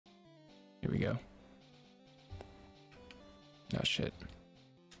Here we go. Oh shit.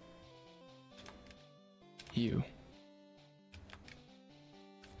 You.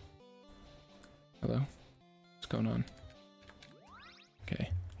 Hello? What's going on? Okay,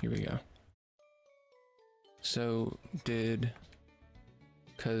 here we go. So,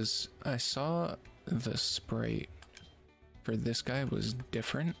 because I saw the sprite for this guy was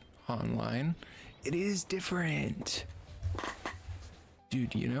different online. It is different!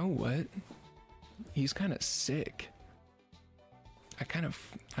 Dude, you know what? He's kind of sick. I kind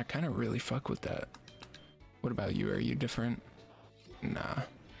of really fuck with that. What about you? Are you different? Nah.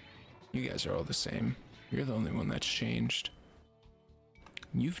 You guys are all the same. You're the only one that's changed.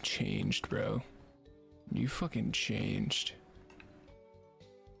 You've changed, bro. You fucking changed.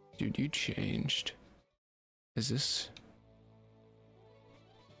 Dude, you changed. Is this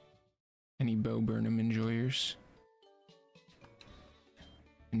any Bo Burnham enjoyers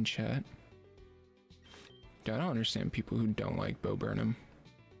in chat? Dude, I don't understand people who don't like Bo Burnham.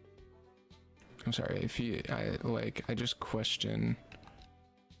 I'm sorry if you, I just question.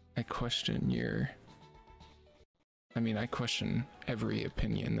 I question your. I mean, I question every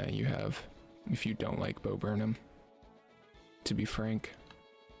opinion that you have if you don't like Bo Burnham. To be frank.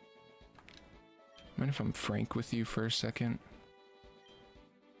 Mind if I'm frank with you for a second?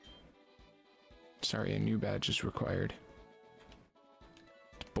 Sorry, a new badge is required.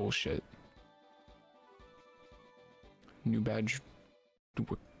 It's bullshit. New badge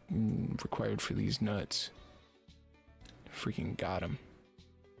required for these nuts. Freaking got him.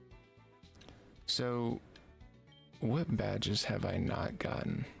 So, what badges have I not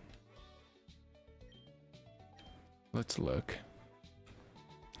gotten? Let's look.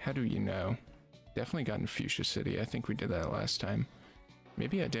 How do you know? Definitely gotten Fuchsia City. I think we did that last time.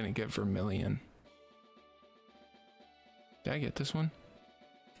 Maybe I didn't get Vermilion. Did I get this one?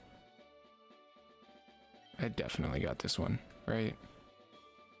 I definitely got this one, right?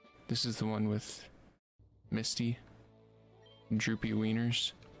 This is the one with Misty, droopy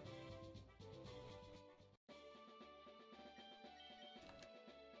wieners.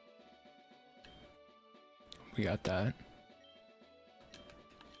 We got that.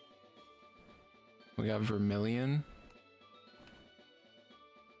 We got Vermilion.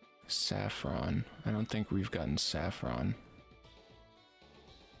 Saffron. I don't think we've gotten Saffron.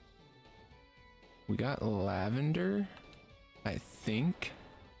 We got Lavender, I think.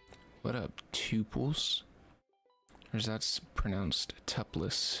 What up, Tuples? Or is that pronounced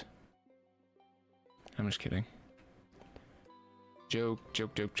Tupless? I'm just kidding. Joke,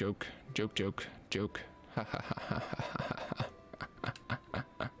 joke, joke, joke, joke, joke, joke. Ha ha ha ha ha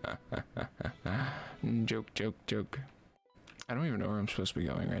ha. Joke, joke, joke. I don't even know where I'm supposed to be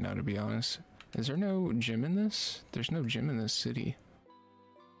going right now, to be honest. Is there no gym in this? There's no gym in this city.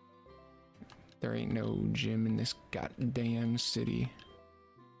 There ain't no gym in this goddamn city.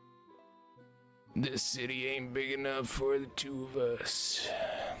 This city ain't big enough for the two of us.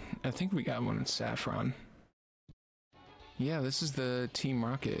 I think we got one in Saffron. Yeah, this is the Team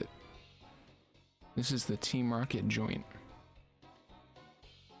Rocket. This is the Team Rocket joint.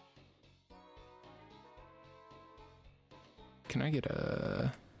 Can I get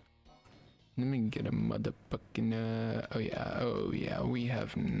a... Let me get a motherfucking... oh yeah, we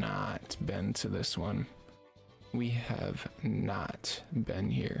have not been to this one. We have not been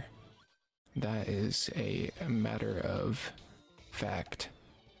here. That is a matter of fact.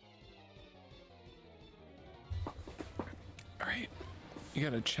 Alright, you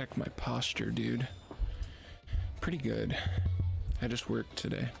gotta check my posture, dude. Pretty good. I just worked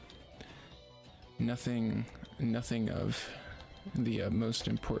today. Nothing of the most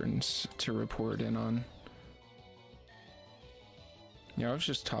importance to report in on. Yeah, I was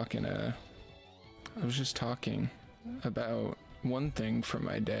just talking about one thing from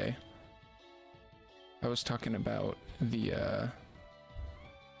my day. I was talking about the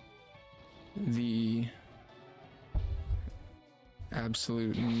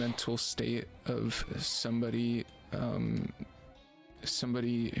absolute mental state of somebody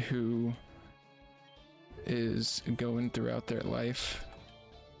who is going throughout their life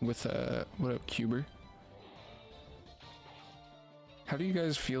with a... What up, Cuber? How do you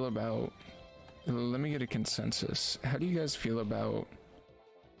guys feel about... Let me get a consensus. How do you guys feel about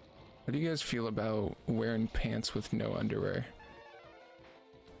wearing pants with no underwear?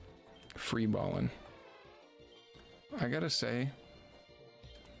 Free balling. I gotta say,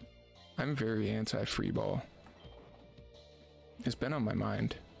 I'm very anti-free ball. It's been on my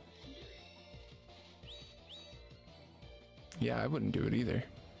mind. Yeah, I wouldn't do it either.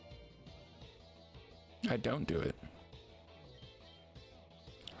 I don't do it.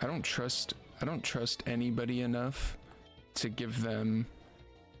 I don't trust anybody enough to give them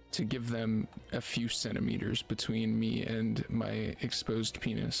a few centimeters between me and my exposed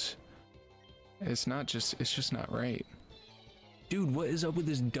penis. It's just not right. Dude, what is up with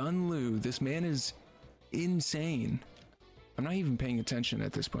this Dunloo? This man is insane. I'm not even paying attention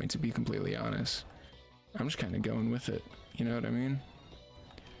at this point, to be completely honest. I'm just kind of going with it. You know what I mean?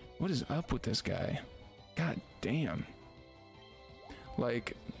 What is up with this guy? God damn.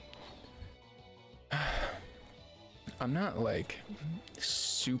 Like, I'm not like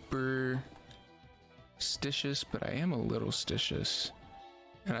super stitious, but I am a little stitious.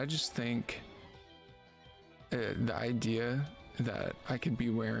 And I just think the idea that I could be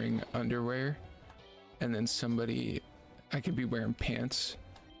wearing underwear and then I could be wearing pants,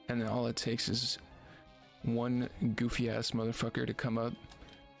 and then all it takes is one goofy ass motherfucker to come up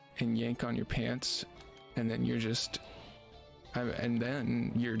and yank on your pants, and then you're just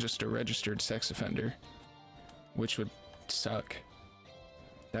a registered sex offender, which would suck.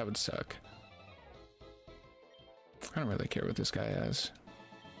 That would suck. I don't really care what this guy has.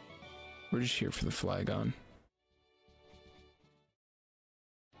 We're just here for the Flygon.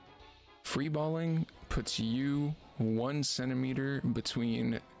 Freeballing puts you 1 centimeter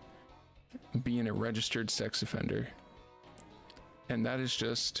between being a registered sex offender. And that is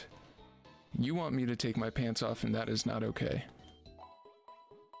just, you want me to take my pants off, and that is not okay.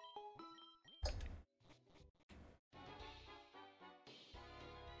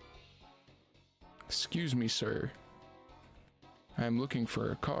 Excuse me, sir. I am looking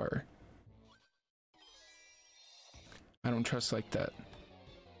for a car. I don't trust like that.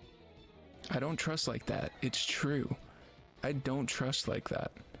 I don't trust like that. It's true. I don't trust like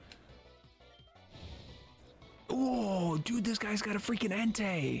that. Oh, dude, this guy's got a freaking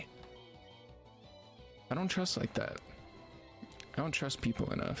Entei. I don't trust like that. I don't trust people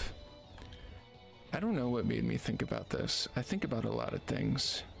enough. I don't know what made me think about this. I think about a lot of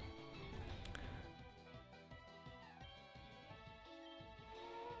things.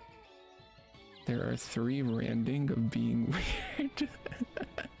 There are 3 randing of being weird.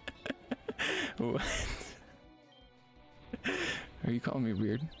 What? Are you calling me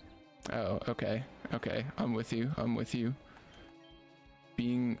weird? Oh, okay. Okay, I'm with you. I'm with you.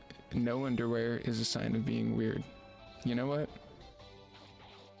 Being no underwear is a sign of being weird. You know what?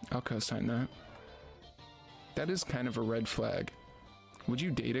 I'll co-sign that. That is kind of a red flag. Would you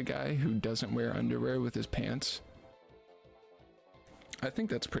date a guy who doesn't wear underwear with his pants? I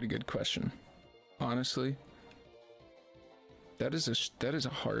think that's a pretty good question. Honestly. That is a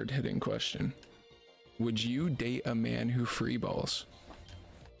hard-hitting question. Would you date a man who freeballs?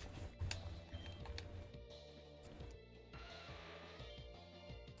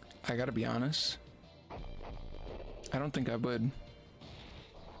 I gotta be honest. I don't think I would.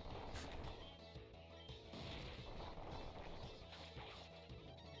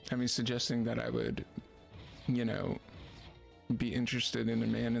 I mean, suggesting that I would, you know, be interested in a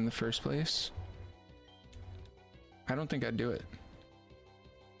man in the first place. I don't think I'd do it.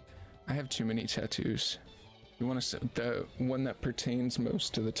 I have too many tattoos. You want to say the one that pertains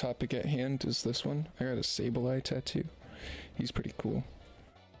most to the topic at hand is this one. I got a Sableye tattoo. He's pretty cool.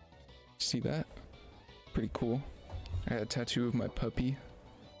 See that? Pretty cool. I had a tattoo of my puppy.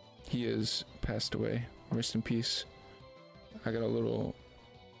 He is passed away. Rest in peace. I got a little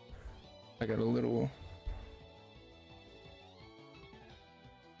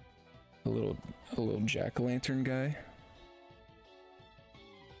jack-o'-lantern guy.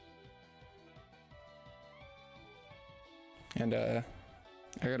 And I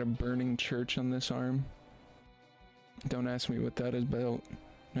got a burning church on this arm. Don't ask me what that is about.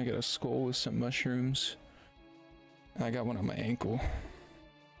 I got a skull with some mushrooms. I got one on my ankle.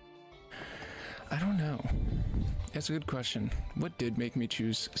 I don't know. That's a good question. What did make me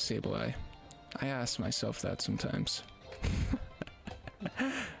choose Sableye? I ask myself that sometimes.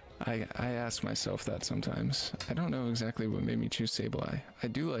 I ask myself that sometimes. I don't know exactly what made me choose Sableye. I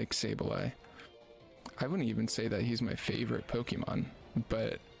do like Sableye. I wouldn't even say that he's my favorite Pokemon,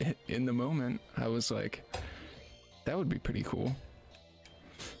 but in the moment, I was like, that would be pretty cool.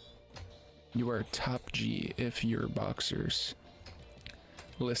 You are top G if you're boxers.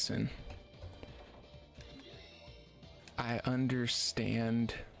 Listen. I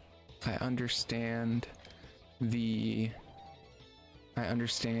understand the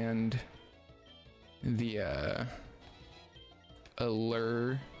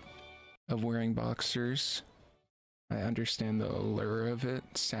allure of wearing boxers. I understand the allure of it.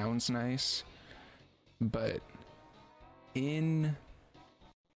 Sounds nice. But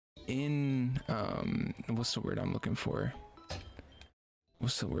what's the word I'm looking for?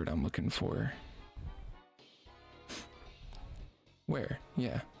 what's the word I'm looking for? Where?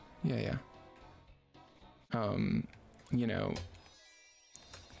 Yeah. You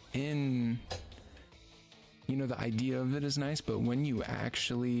know, the idea of it is nice, but when you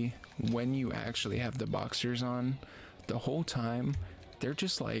actually have the boxers on, the whole time they're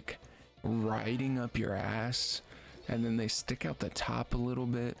just like riding up your ass, and then they stick out the top a little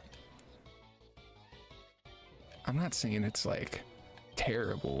bit. I'm not saying it's like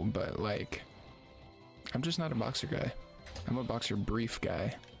terrible, but like, I'm just not a boxer guy. I'm a boxer brief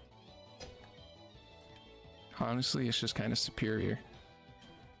guy. Honestly, it's just kind of superior.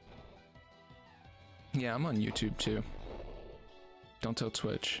 Yeah, I'm on YouTube too. Don't tell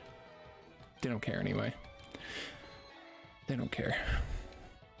Twitch. They don't care anyway. They don't care.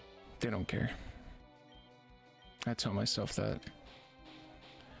 They don't care. I tell myself that.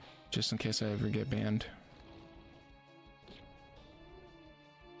 Just in case I ever get banned.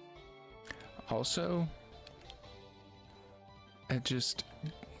 Also, don't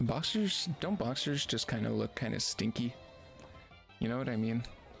boxers just kind of look kind of stinky? You know what I mean?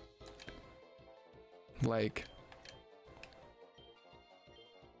 Like,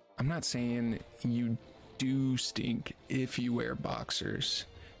 I'm not saying you do stink if you wear boxers,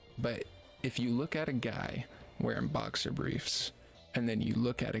 but if you look at a guy wearing boxer briefs and then you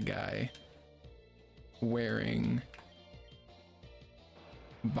look at a guy wearing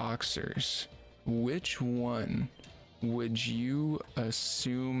boxers, which one would you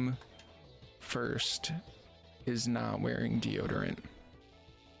assume first is not wearing deodorant?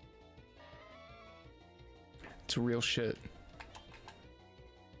 It's real shit.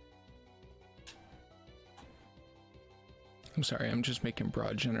 I'm sorry, I'm just making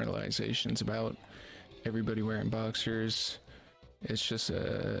broad generalizations about everybody wearing boxers. It's just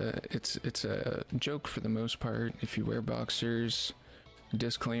it's a joke for the most part. If you wear boxers,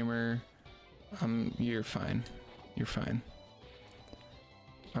 disclaimer, you're fine. You're fine.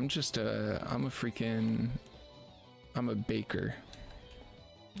 I'm a baker.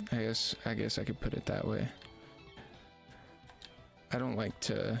 I guess I could put it that way. I don't like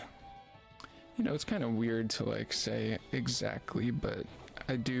to, it's kind of weird to like say exactly, but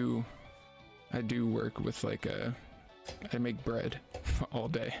I do work with like I make bread all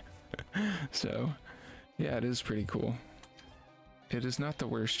day. So yeah, it is pretty cool. It is not the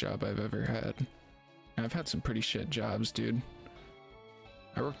worst job I've ever had. I've had some pretty shit jobs, dude.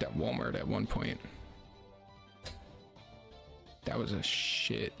 I worked at Walmart at one point. That was a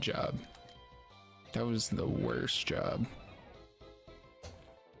shit job. That was the worst job.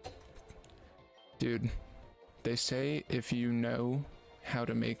 Dude, they say if you know how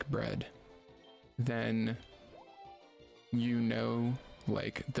to make bread, then you know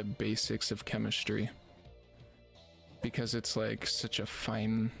like the basics of chemistry. Because it's like such a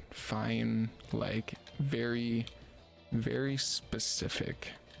fine, like very, very specific.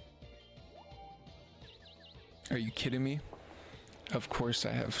 Are you kidding me? Of course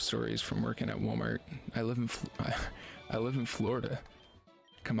I have stories from working at Walmart. I live in Florida.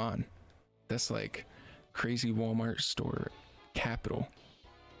 Come on. That's like crazy Walmart store capital.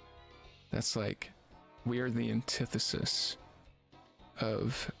 That's like, we are the antithesis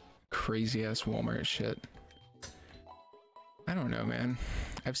of crazy ass Walmart shit. I don't know, man.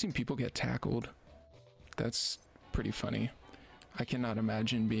 I've seen people get tackled. That's pretty funny. I cannot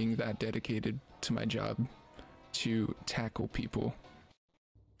imagine being that dedicated to my job to tackle people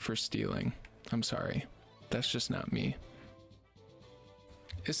for stealing. I'm sorry. That's just not me.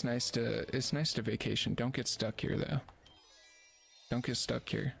 It's nice to vacation. Don't get stuck here though. Don't get stuck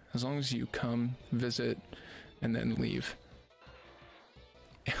here. As long as you come, visit, and then leave.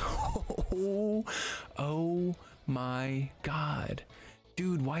 Oh my god.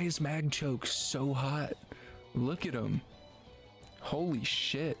 Dude, why is Magchoke so hot? Look at him. Holy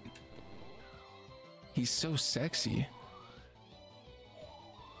shit. He's so sexy.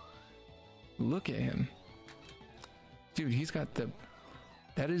 Look at him. Dude, he's got the...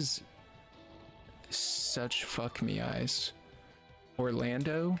 That is such fuck me eyes.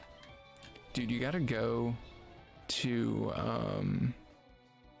 Orlando? Dude, you gotta go to,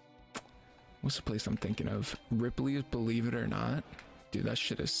 what's the place I'm thinking of? Ripley's Believe It or Not? Dude, that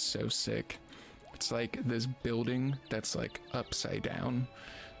shit is so sick. It's like this building that's like upside down.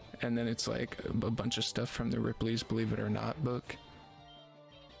 And then it's like a bunch of stuff from the Ripley's Believe It or Not book.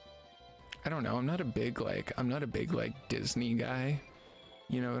 I don't know, I'm not a big like Disney guy.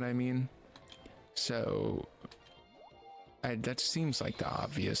 You know what I mean? So that seems like the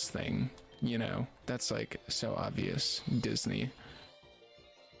obvious thing, you know? That's like so obvious. Disney.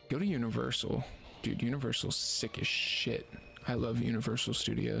 Go to Universal. Dude, Universal's sick as shit. I love Universal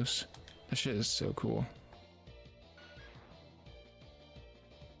Studios. That shit is so cool.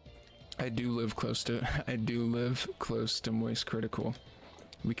 I do live close to Moist Critical.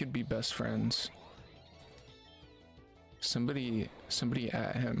 We could be best friends. Somebody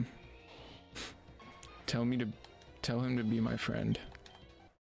at him. Tell him to be my friend.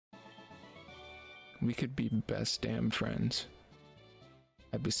 We could be best damn friends.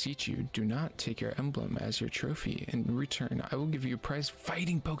 I beseech you, do not take your emblem as your trophy. In return, I will give you a prize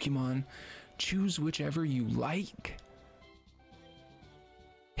fighting Pokemon. Choose whichever you like.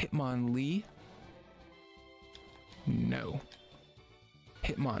 Hitmonlee? No.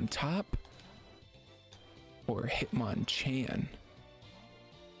 Hitmontop? Or Hitmonchan?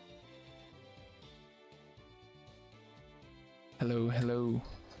 Hello, hello.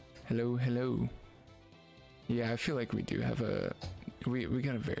 Hello, hello. Yeah, I feel like we do have we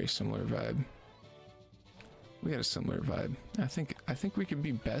got a very similar vibe. We got a similar vibe. I think we could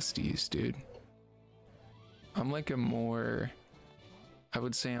be besties, dude. I'm like a more, I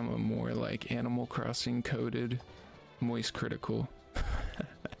would say I'm a more like Animal Crossing coded Moist Critical.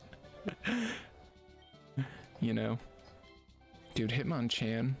 You know? Dude,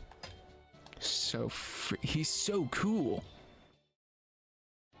 Hitmonchan. He's so cool.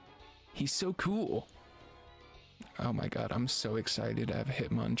 He's so cool. Oh my god, I'm so excited to have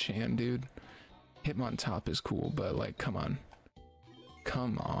Hitmonchan, dude. Hitmontop is cool, but like, come on.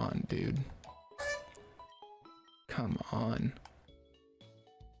 Come on, dude. Come on.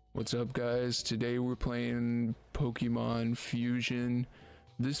 What's up, guys? Today we're playing Pokemon Fusion.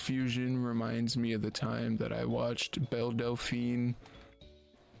 This fusion reminds me of the time that I watched Belle Delphine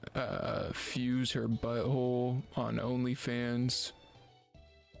fuse her butthole on OnlyFans.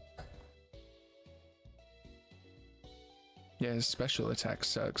 Yeah, his special attack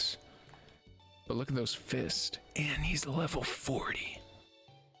sucks. But look at those fists. And he's level 40.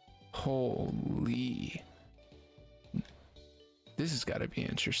 Holy. This has got to be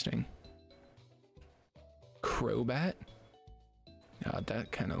interesting. Crobat?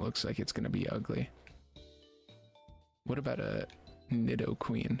 That kind of looks like it's going to be ugly. What about a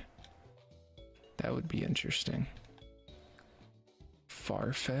Nidoqueen? That would be interesting.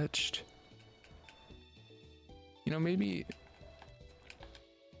 Farfetch'd? You know, maybe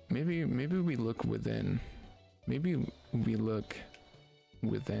we look within. Maybe we look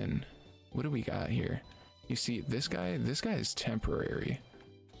within. What do we got here? You see, this guy is temporary.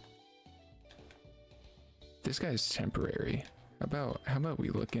 This guy's temporary. How about we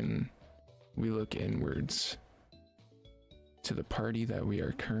look inwards to the party that we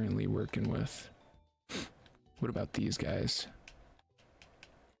are currently working with. What about these guys?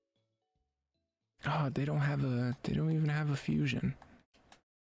 Oh, they don't even have a fusion.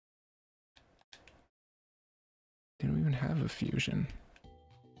 They don't even have a fusion.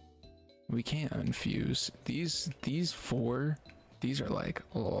 We can't unfuse. These four, these are like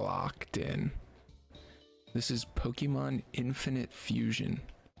locked in. This is Pokemon Infinite Fusion.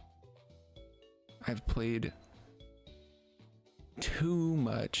 I've played too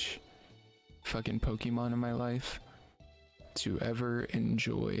much fucking Pokemon in my life to ever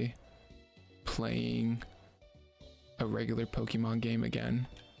enjoy playing a regular Pokemon game again.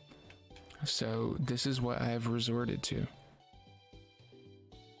 So this is what I have resorted to.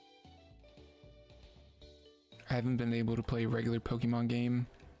 I haven't been able to play a regular Pokemon game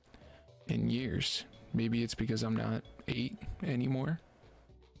in years. Maybe it's because I'm not 8 anymore.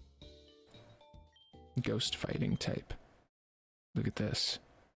 Ghost fighting type. Look at this.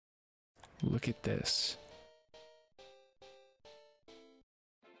 Look at this.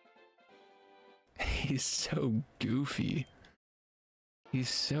 He's so goofy. He's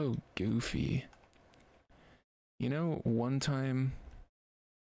so goofy. You know, one time,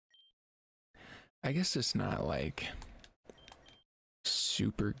 I guess it's not like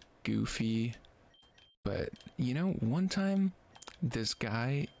super goofy, but you know, one time this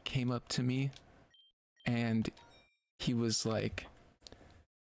guy came up to me and he was like,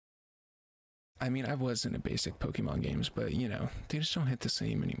 I mean, I was into basic Pokemon games, but you know, they just don't hit the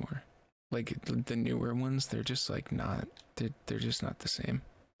same anymore. Like the newer ones, they're just like not, they're just not the same.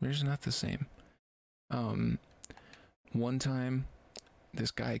 They're just not the same. One time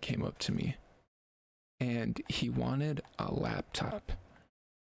this guy came up to me and he wanted a laptop.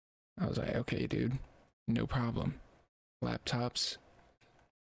 I was like, okay, dude, no problem. Laptops,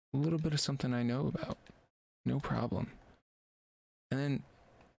 a little bit of something I know about. No problem. And then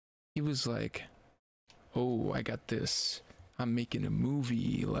he was like, oh, I got this. I'm making a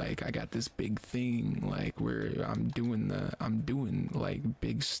movie. Like, I got this big thing, like where I'm doing like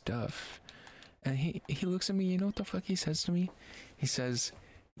big stuff. And he looks at me, you know what the fuck he says to me? He says,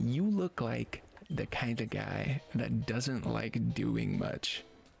 "You look like the kind of guy that doesn't like doing much."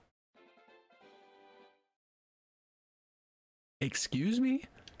 Excuse me?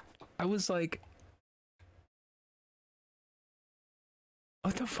 I was like,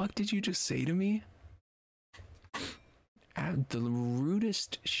 what the fuck did you just say to me? The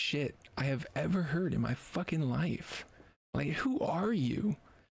rudest shit I have ever heard in my fucking life. Like, who are you?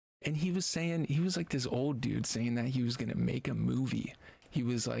 And he was saying, he was like this old dude saying that he was gonna make a movie. He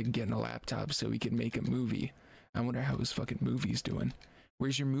was like getting a laptop so he could make a movie. I wonder how his fucking movie's doing.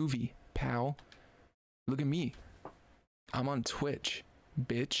 Where's your movie, pal? Look at me. I'm on Twitch,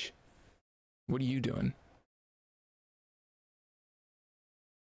 bitch. What are you doing?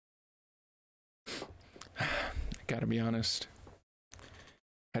 Gotta be honest,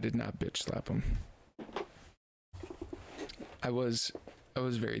 I did not bitch slap him. I was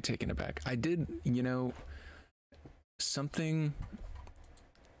very taken aback. I did, you know, something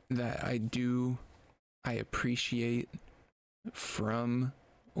that I appreciate from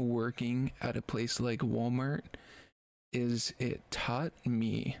working at a place like Walmart is it taught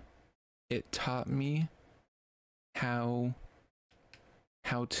me how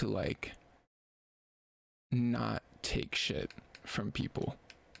to like not take shit from people,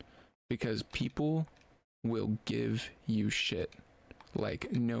 because people will give you shit,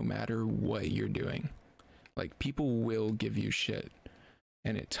 like, no matter what you're doing. Like, people will give you shit,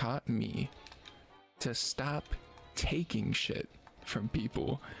 and it taught me to stop taking shit from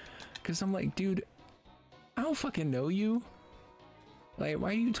people, because I'm like, dude, I don't fucking know you. Like,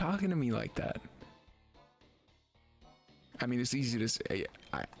 why are you talking to me like that? I mean, it's easy to say.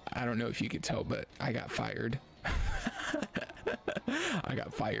 I don't know if you could tell, but I got fired. I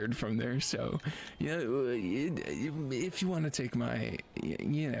got fired from there. So, you know, if you want to take my,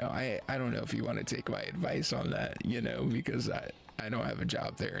 you know, I don't know if you want to take my advice on that, you know, because I don't have a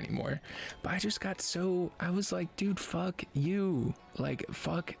job there anymore. But I just got so, I was like, dude, fuck you. Like,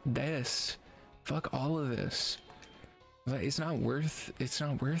 fuck this. Fuck all of this. Like, it's not worth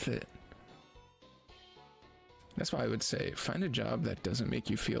it. That's why I would say, find a job that doesn't make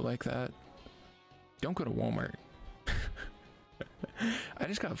you feel like that. Don't go to Walmart. I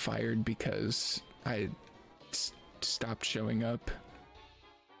just got fired because I stopped showing up.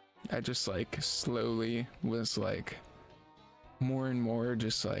 I just like slowly was like more and more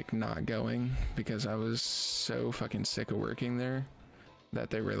just like not going, because I was so fucking sick of working there that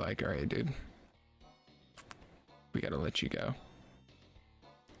they were like, all right, dude, we gotta let you go.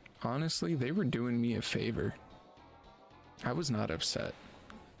 Honestly, they were doing me a favor. I was not upset.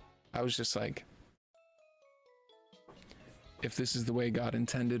 I was just like, if this is the way God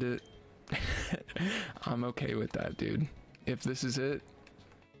intended it, I'm okay with that, dude. If this is it,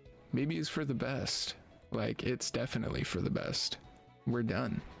 maybe it's for the best. Like, it's definitely for the best. We're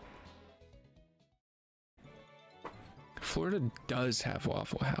done. Florida does have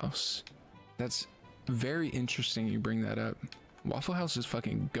Waffle House. That's very interesting you bring that up. Waffle House is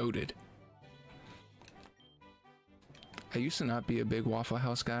fucking goated. I used to not be a big Waffle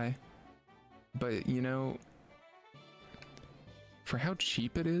House guy, but you know, for how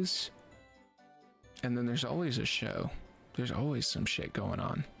cheap it is, and then there's always a show. There's always some shit going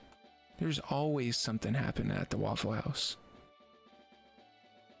on. There's always something happening at the Waffle House.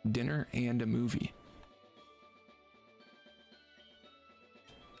 Dinner and a movie.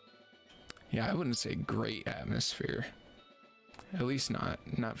 Yeah, I wouldn't say great atmosphere. At least not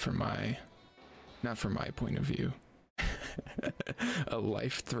from my point of view. A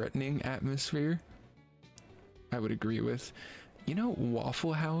life-threatening atmosphere, I would agree with. You know,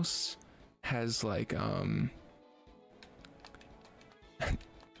 Waffle House has like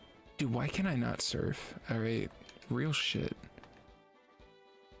dude, why can I not surf? All right, real shit.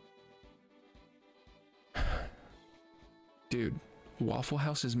 Dude, Waffle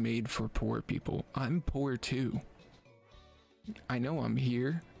House is made for poor people. I'm poor too. I know I'm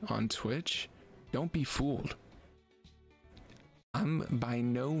here on Twitch. Don't be fooled. I'm by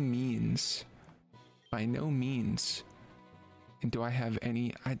no means do I have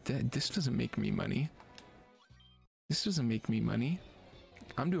any, this doesn't make me money. This doesn't make me money.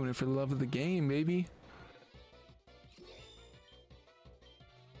 I'm doing it for the love of the game, baby.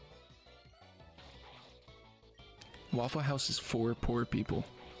 Waffle House is for poor people.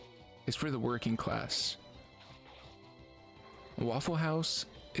 It's for the working class. Waffle House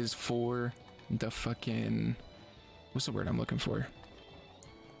is for the fucking, what's the word I'm looking for?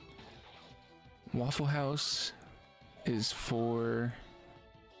 Waffle House is for,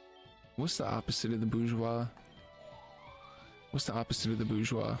 what's the opposite of the bourgeois? What's the opposite of the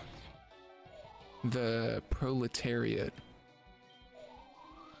bourgeois? The proletariat.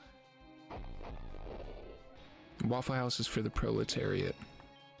 Waffle House is for the proletariat.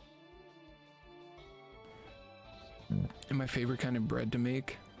 And my favorite kind of bread to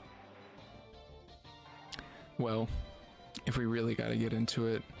make? Well, if we really gotta get into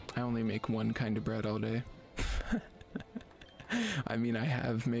it, I only make one kind of bread all day. I mean, I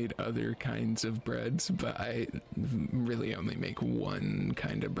have made other kinds of breads, but I really only make one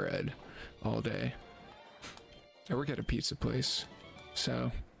kind of bread all day. I work at a pizza place, so,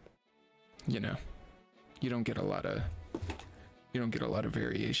 you know, you don't get a lot of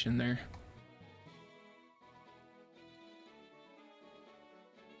variation there.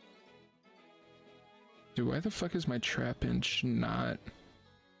 Dude, why the fuck is my trap inch not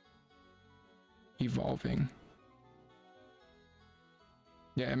evolving?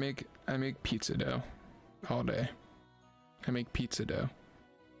 Yeah, I make pizza dough all day. I make pizza dough.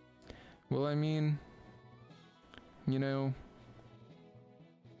 Well, I mean, you know,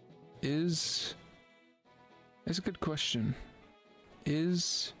 that's a good question.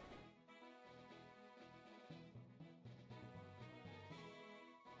 Is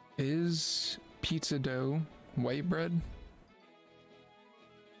pizza dough white bread?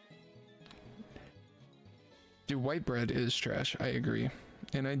 Dude, white bread is trash, I agree.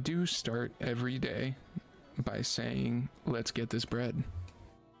 And I do start every day by saying, let's get this bread.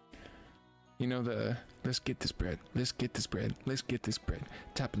 You know, let's get this bread, let's get this bread, let's get this bread.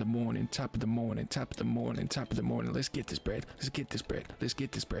 Top of the morning, top of the morning, top of the morning, top of the morning, let's get this bread, let's get this bread, let's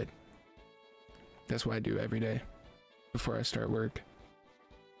get this bread. That's what I do every day before I start work.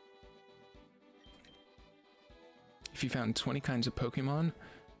 If you found 20 kinds of Pokemon,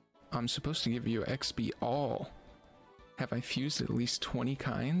 I'm supposed to give you XP all. Have I fused at least 20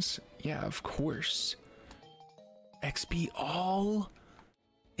 kinds? Yeah, of course. XP all?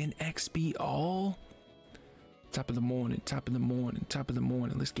 In XP all? Top of the morning, top of the morning, top of the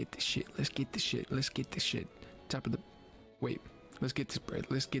morning. Let's get this shit, let's get this shit, let's get this shit. Top of the... Wait. Let's get this bread,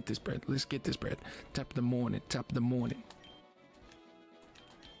 let's get this bread, let's get this bread. Top of the morning, top of the morning.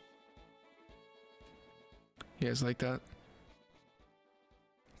 You guys like that?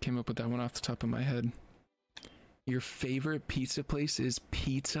 Came up with that one off the top of my head. Your favorite pizza place is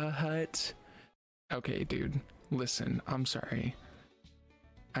Pizza Hut? Okay, dude. Listen, I'm sorry.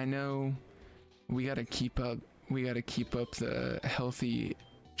 I know we gotta keep up the healthy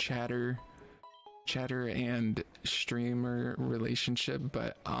chatter and streamer relationship,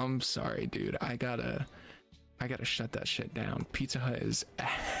 but I'm sorry, dude. I gotta shut that shit down. Pizza Hut is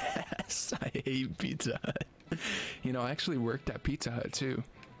ass. I hate Pizza Hut. You know, I actually worked at Pizza Hut too.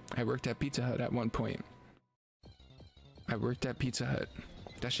 I worked at Pizza Hut at one point. I worked at Pizza Hut.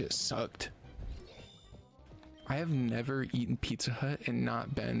 That shit sucked. I have never eaten Pizza Hut and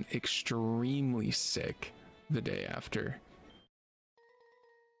not been extremely sick the day after.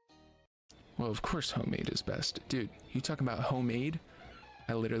 Well, of course homemade is best. Dude, you talking about homemade?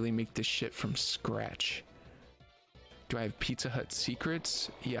 I literally make this shit from scratch. Do I have Pizza Hut secrets?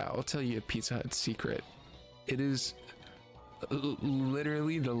 Yeah, I'll tell you a Pizza Hut secret. It is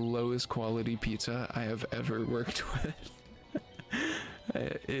literally the lowest quality pizza I have ever worked with.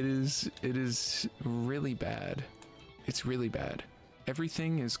 It is really bad. It's really bad.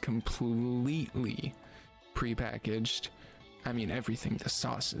 Everything is completely prepackaged. I mean everything, the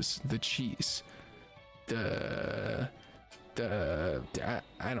sauces, the cheese, I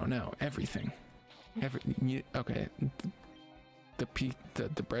don't know, everything. Okay. The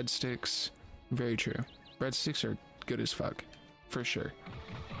breadsticks, very true. Breadsticks are good as fuck, for sure.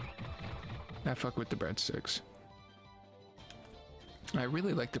 I fuck with the breadsticks. I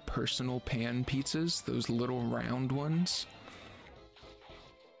really like the personal pan pizzas, those little round ones.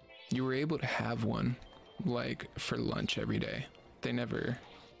 You were able to have one, like, for lunch every day. They never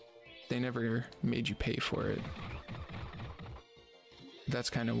made you pay for it. That's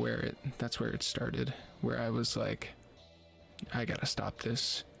kind of where it started, where I was like, I gotta stop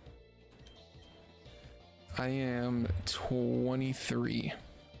this. I am 23.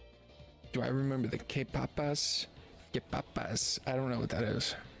 Do I remember the K-Papas? K-Papas. I don't know what that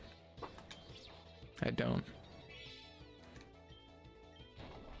is. I don't.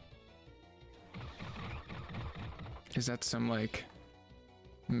 Is that some like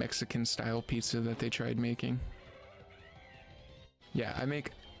Mexican style pizza that they tried making? Yeah, I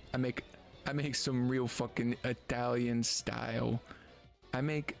make some real fucking Italian style. I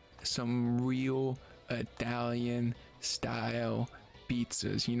make some real Italian style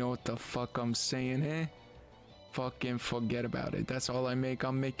pizzas. You know what the fuck I'm saying, eh? Fucking forget about it. That's all I make.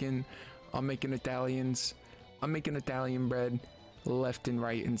 I'm making Italians. I'm making Italian bread left and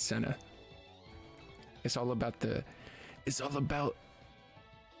right and center. It's all about the, it's all about,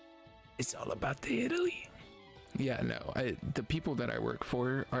 it's all about the Italy. Yeah, no, the people that I work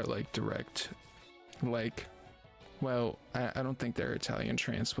for are like direct, like, well, I don't think they're Italian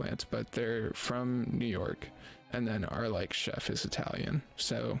transplants, but they're from New York, and then our like chef is Italian,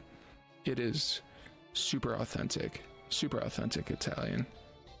 so it is super authentic Italian.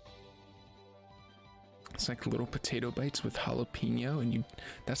 It's like little potato bites with jalapeno, and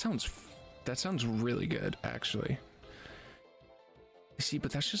that sounds really good, actually. See,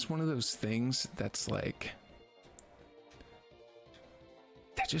 but that's just one of those things that's like,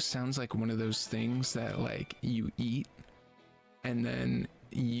 that just sounds like one of those things that like you eat and then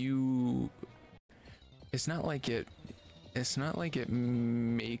it's not like it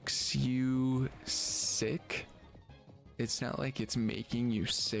makes you sick. It's not like it's making you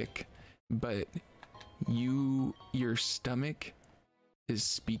sick, but your stomach is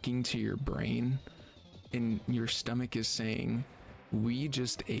speaking to your brain, and your stomach is saying, we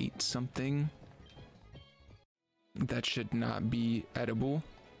just ate something that should not be edible,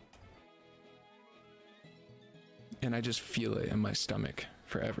 and I just feel it in my stomach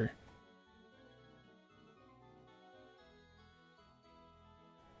forever.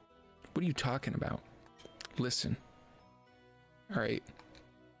 What are you talking about? Listen. All right.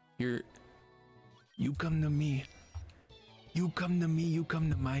 You come to me. You come to me. You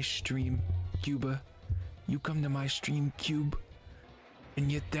come to my stream, Cuba. You come to my stream, Cube. And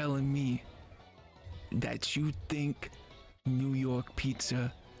you're telling me that you think New York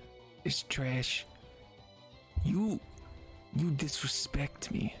pizza is trash. You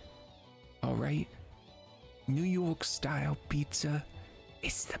disrespect me. All right? New York style pizza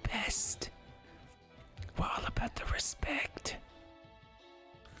is the best. We're all about the respect.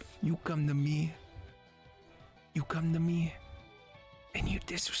 You come to me, and you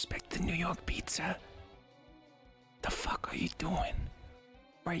disrespect the New York pizza. The fuck are you doing?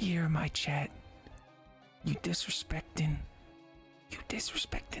 Right here in my chat. You disrespecting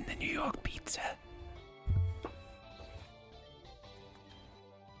the New York pizza.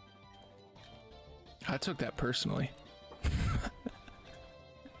 I took that personally.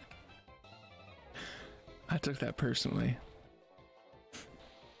 I took that personally.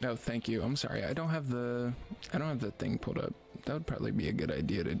 No, thank you. I'm sorry. I don't have the thing pulled up. That would probably be a good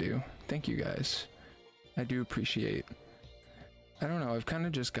idea to do. Thank you guys. I do appreciate. I don't know. I've kind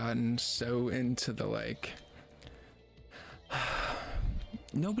of just gotten so into the like.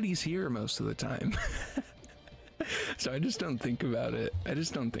 Nobody's here most of the time. So I just don't think about it. I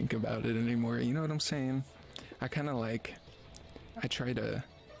just don't think about it anymore. You know what I'm saying? I kind of like. I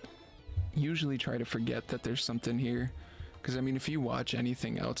usually try to forget that there's something here. Because I mean, if you watch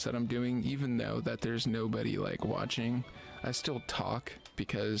anything else that I'm doing, even though that there's nobody like watching, I still talk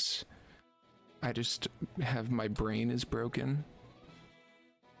because I just have, my brain is broken.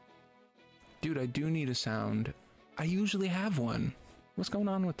 Dude, I do need a sound. I usually have one. What's going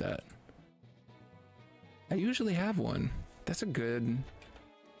on with that? I usually have one. That's a good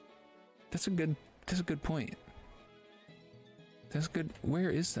point. That's good. Where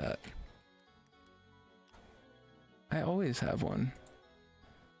is that? I always have one.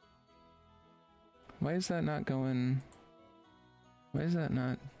 Why is that not going? Why is that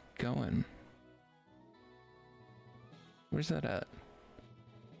not going? Where's that at?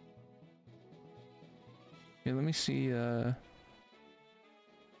 Here, let me see,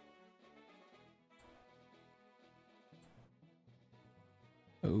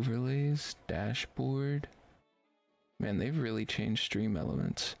 overlays, dashboard. Man, they've really changed stream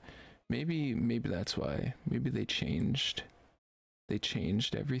elements. Maybe that's why. Maybe they changed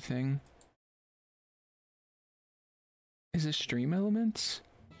everything. Is it stream elements?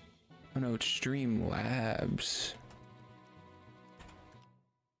 Oh no, it's stream labs.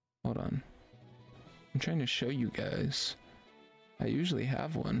 Hold on. I'm trying to show you guys. I usually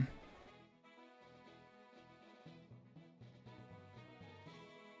have one.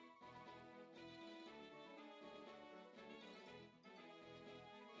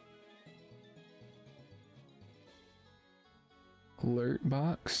 Alert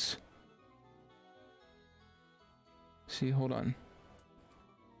box. See, hold on.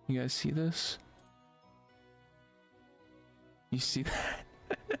 You guys see this? You see that?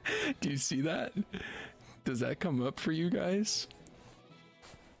 Do you see that? Does that come up for you guys?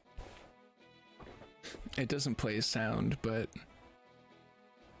 It doesn't play a sound, but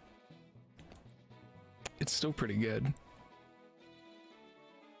it's still pretty good.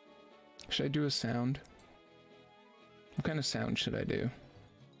 Should I do a sound? What kind of sound should I do?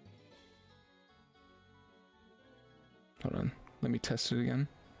 Hold on, let me test it again.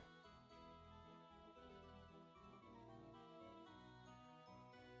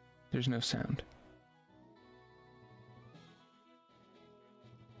 There's no sound.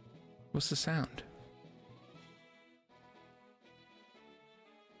 What's the sound?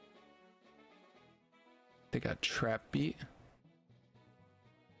 They got trap beat.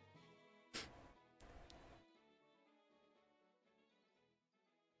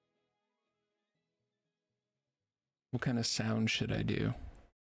 What kind of sound should I do?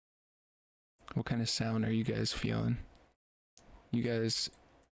 What kind of sound are you guys feeling? You guys,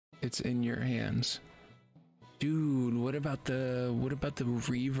 it's in your hands. Dude, what about the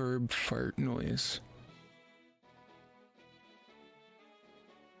reverb fart noise?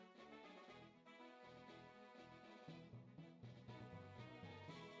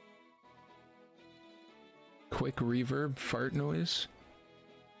 Quick reverb fart noise?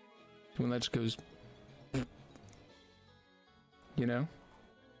 When that just goes, you know?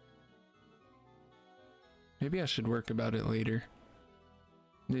 Maybe I should work about it later.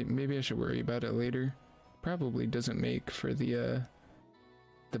 Maybe I should worry about it later. Probably doesn't make for the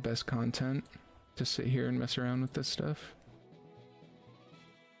best content to sit here and mess around with this stuff.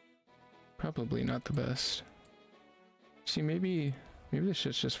 Probably not the best. See, maybe this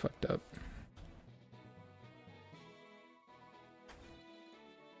shit's just fucked up.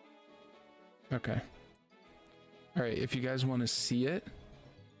 Okay. Alright, if you guys want to see it.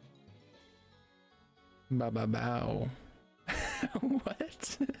 Ba-ba-bow.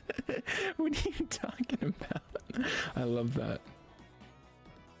 What? What are you talking about? I love that.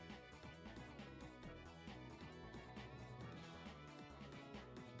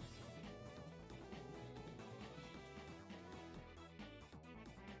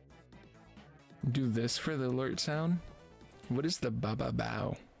 Do this for the alert sound? What is the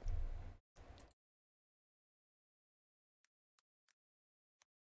ba-ba-bow?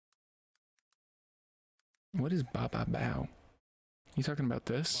 What is ba-ba-bow? You talking about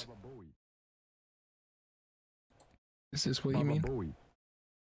this? Is this what you mean?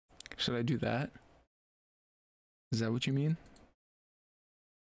 Should I do that? Is that what you mean?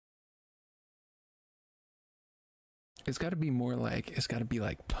 It's got to be more like, it's got to be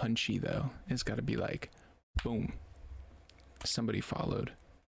like punchy though. It's got to be like, boom. Somebody followed.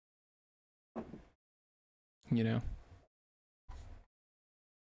 You know?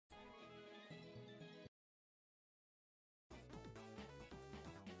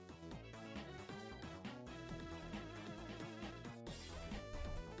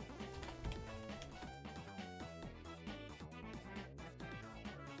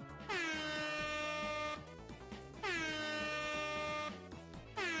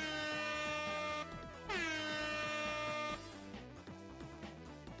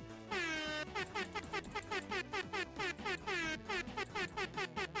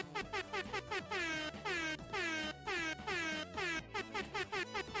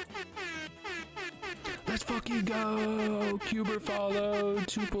 Let's fucking go! Cuber follow,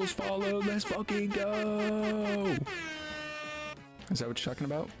 tuples follow, let's fucking go! Is that what you're talking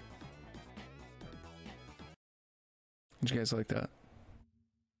about? Did you guys like that?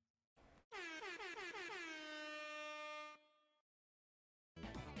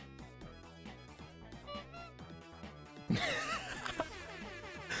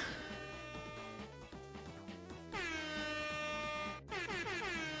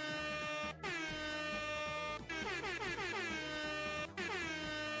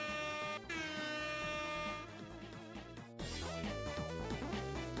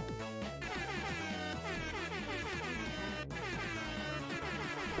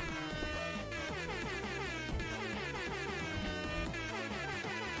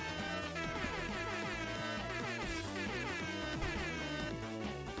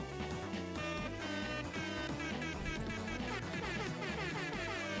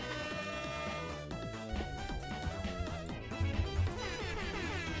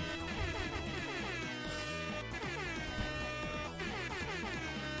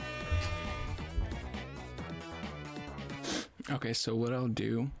 Okay, so what I'll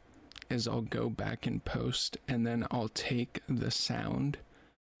do is I'll go back and post, and then I'll take the sound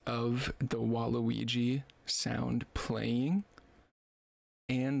of the Waluigi sound playing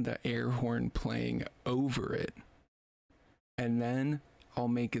and the air horn playing over it, and then I'll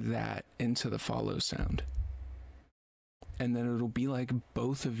make that into the follow sound. And then it'll be like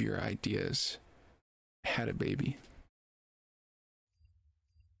both of your ideas had a baby.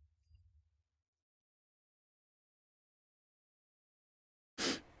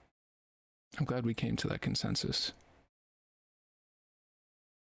 I'm glad we came to that consensus.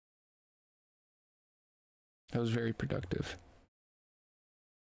 That was very productive.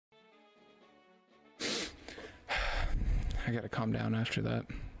 I gotta calm down after that.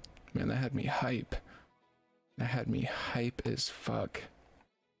 Man, that had me hype. That had me hype as fuck.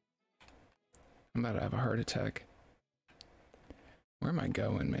 I'm about to have a heart attack. Where am I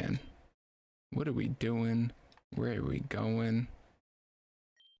going, man? What are we doing? Where are we going?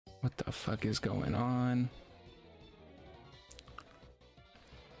 What the fuck is going on?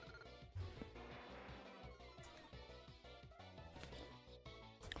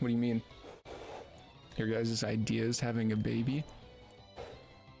 What do you mean? Your guys' idea is having a baby?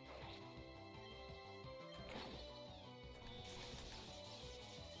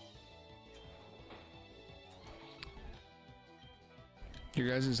 Your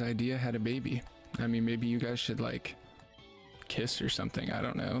guys' idea had a baby. I mean, maybe you guys should like kiss or something. I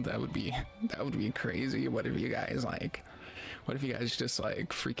don't know. That would be crazy. What if you guys just like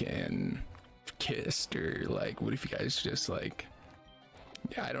freaking kissed, or like what if you guys just like,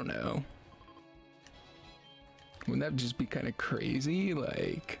 yeah, I don't know. Wouldn't that just be kind of crazy?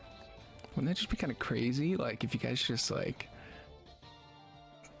 Like, wouldn't that just be kind of crazy? Like if you guys just like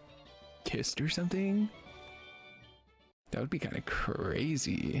kissed or something? That would be kind of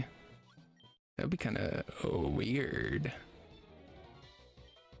crazy. That would be kind of weird.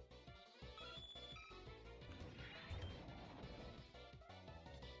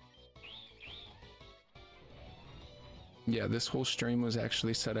 Yeah, this whole stream was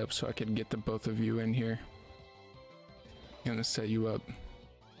actually set up so I could get the both of you in here. I'm gonna set you up.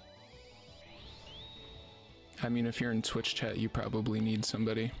 I mean, if you're in Twitch chat, you probably need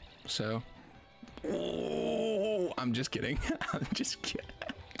somebody, so. Oh, I'm just kidding. I'm just kidding.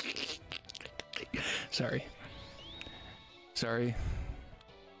 Sorry. Sorry.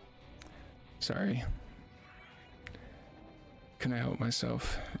 Sorry. Can I help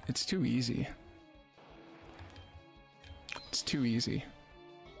myself? It's too easy. It's too easy.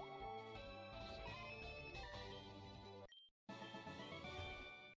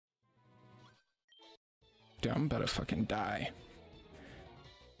 Dude, I'm about to fucking die.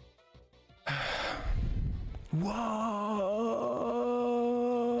 Whoa!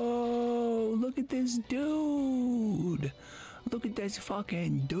 Look at this dude! Look at this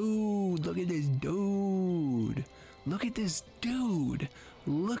fucking dude! Look at this dude! Look at this dude!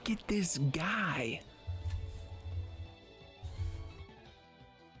 Look at this guy!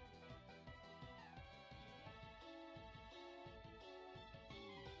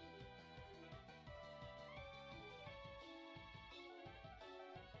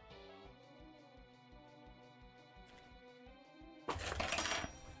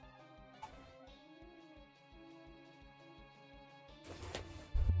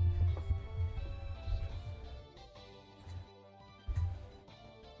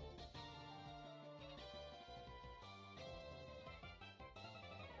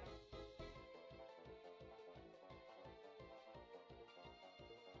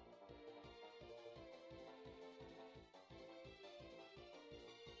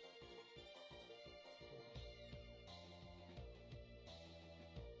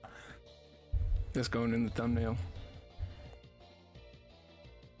 That's going in the thumbnail.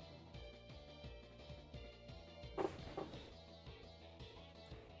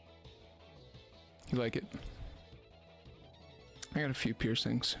 You like it? I got a few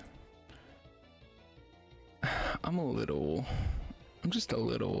piercings. I'm just a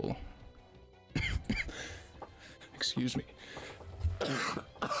little excuse me.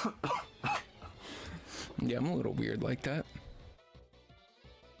 Yeah, I'm a little weird like that.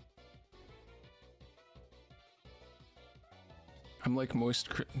 I'm like I'm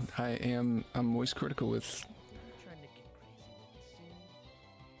moist critical with.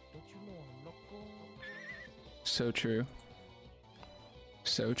 So true.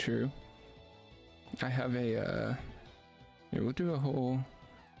 So true. I have a here, we'll do a whole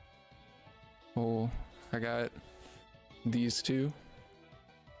I got these two.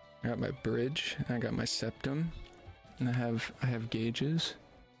 I got my bridge, I got my septum, and I have gauges.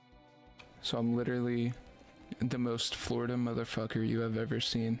 So I'm literally the most Florida motherfucker you have ever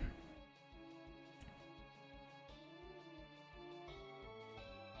seen.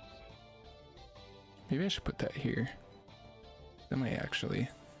 Maybe I should put that here. That might actually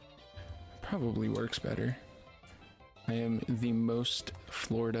probably works better. I am the most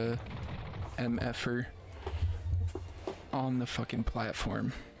Florida MFer on the fucking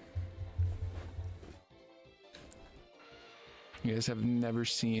platform. You guys have never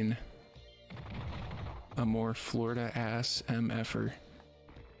seen a more Florida ass MFer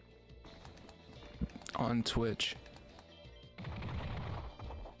on Twitch.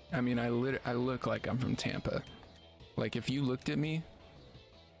 I mean, I look like I'm from Tampa. Like, if you looked at me,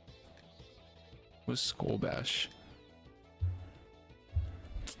 was Skull Bash.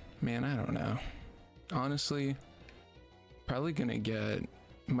 Man, I don't know. Honestly, probably gonna get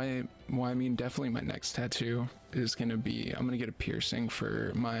my, well, I mean, definitely my next tattoo is gonna be, I'm gonna get a piercing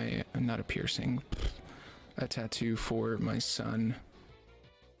for my, not a piercing, a tattoo for my son,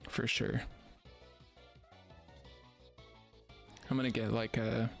 for sure. I'm gonna get like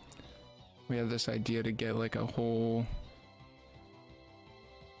a, we have this idea to get like a whole,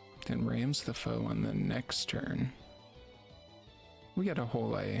 then rams the foe on the next turn. We got a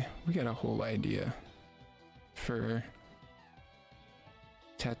whole idea for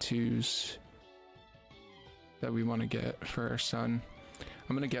tattoos that we want to get for our son.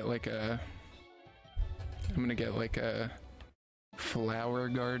 I'm gonna get like a flower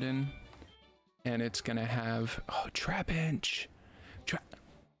garden, and it's gonna have, oh, trap inch.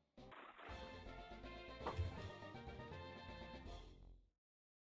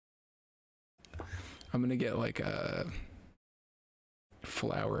 I'm gonna get like a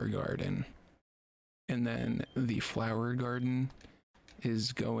flower garden, and then the flower garden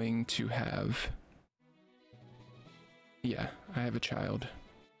is going to have, yeah, I have a child.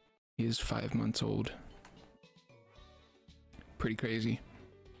 He is 5 months old. Pretty crazy.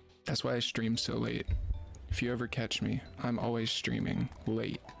 That's why I stream so late. If you ever catch me, I'm always streaming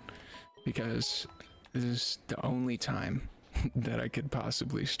late because this is the only time that I could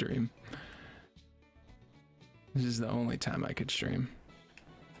possibly stream. This is the only time I could stream.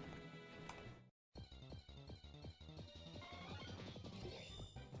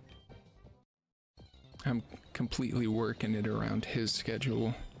 I'm completely working it around his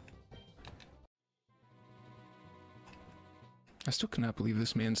schedule. I still cannot believe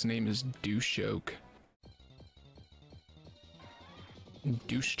this man's name is Douche Choke.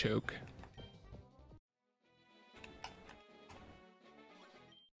 Douche Choke.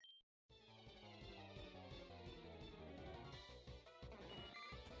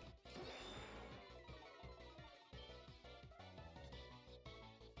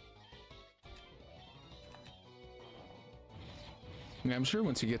 Yeah, I'm sure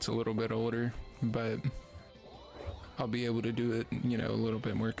once he gets a little bit older, but I'll be able to do it, you know, a little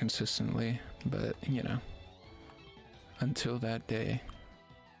bit more consistently. But, you know, until that day.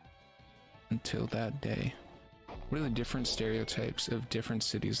 What are the different stereotypes of different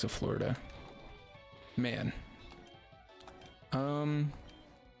cities of Florida? Man.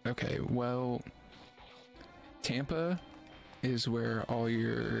 Okay, well, Tampa is where all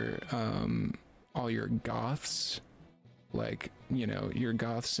your goths, like, you know, your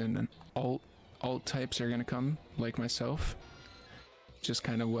goths and alt types are gonna come, like myself. Just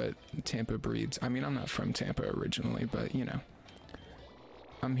kind of what Tampa breeds. I mean, I'm not from Tampa originally, but you know,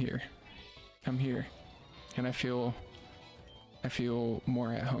 I'm here, and I feel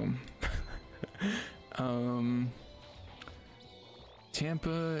more at home.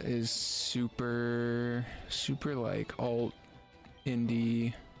 Tampa is super like alt,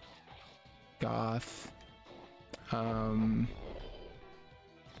 indie, goth.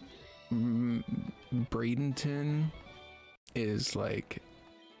 Bradenton is like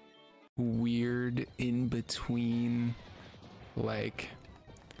weird in between, like,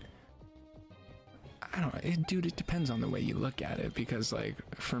 I don't know, dude, it depends on the way you look at it, because like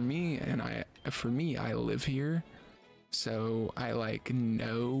for me, I live here, so I like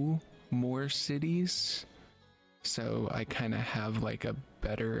know more cities, so I kind of have like a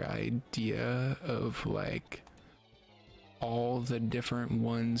better idea of like all the different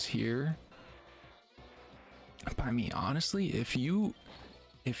ones here. But I mean, honestly, if you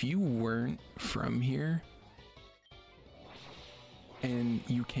weren't from here and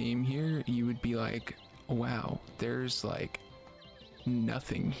you came here, you would be like, wow, there's like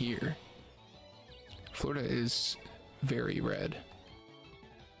nothing here. Florida is very red.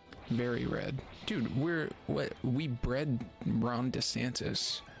 Very red. Dude, we bred Ron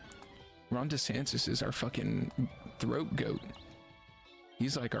DeSantis. Ron DeSantis is our fucking throat goat.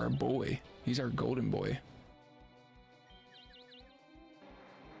 He's like our boy. He's our golden boy.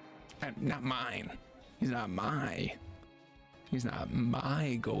 Not mine. He's not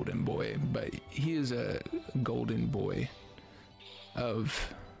my golden boy, but he is a golden boy of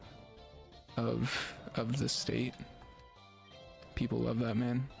the state. People love that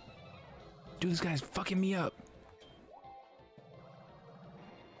man. Dude, this guy's fucking me up.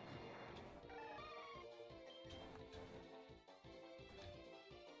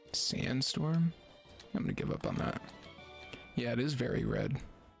 Sandstorm? I'm gonna give up on that. Yeah, it is very red.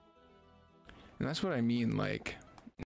 And that's what I mean, like,